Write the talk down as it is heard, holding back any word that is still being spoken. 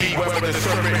weather the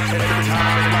serpent. Every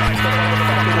time in life, the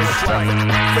motherfucker was slight.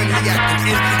 Friendly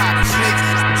acting, empty, hiding snakes.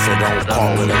 So don't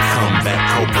call it a comeback.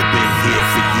 Cobra been here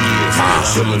for years.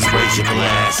 Villains, raise your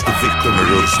glass. The victory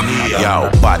is near. Yo,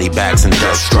 body bags and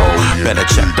destro. Better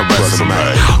check the resume.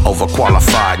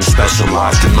 Overqualified and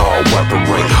specialized in all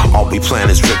weaponry. All we plan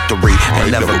is victory.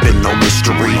 Ain't never been no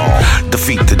mystery.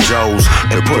 Defeat the Joes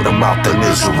and put them out their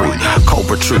misery.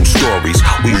 Cobra true stories.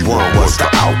 We won, what's the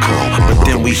outcome? But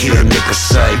then we hear niggas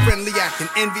say, friendly acting,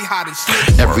 envy, hiding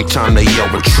snakes. every time they yell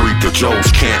retreat, the Joes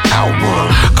can't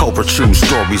outrun. Cobra true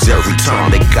stories every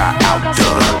time they got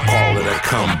outdone. Call it a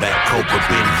comeback. Cobra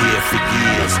been here for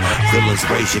years. Villains,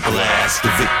 raise your glass.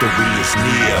 The victory is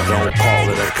near. Don't call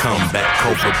it a comeback.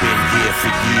 Cobra been here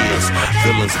for years.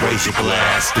 Villains, raise your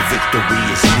glass. The victory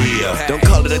is near. Don't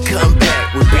call it a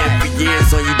comeback. We've been for years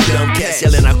on you dumb cats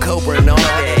yelling out Cobra and all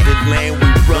that. The lane we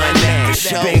run that.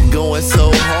 Been going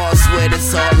so hard, swear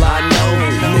that's all I know.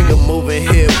 Nigga moving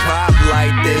hip hop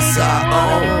like this our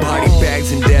own. Party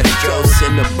bags and destros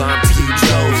in the bomb to you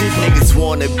Joes. Niggas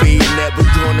wanna be, never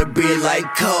gonna be like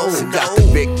Cole. Got the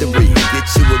victory, get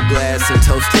you a glass and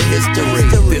toast to history.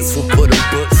 This one for the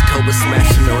books, Cobra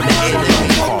smashing on the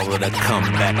enemy. Call it a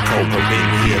comeback. Cobra been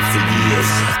here for years.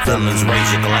 Villains, raise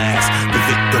your glass. The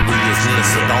victory is near.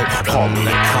 So don't call it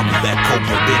a comeback.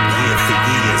 Cobra been here for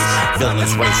years.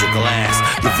 Villains, raise your glass.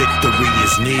 The victory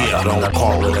is near. Don't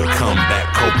call it a comeback.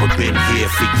 Cobra been here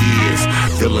for years.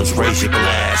 Villains, raise your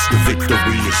glass. The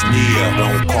victory is near.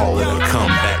 Don't call it a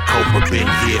comeback. Cobra been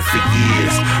here for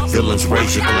years. Villains,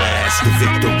 raise your glass. The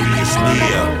victory is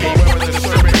near. Weather the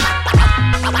serpent.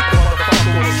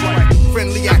 Motherfucker was slight.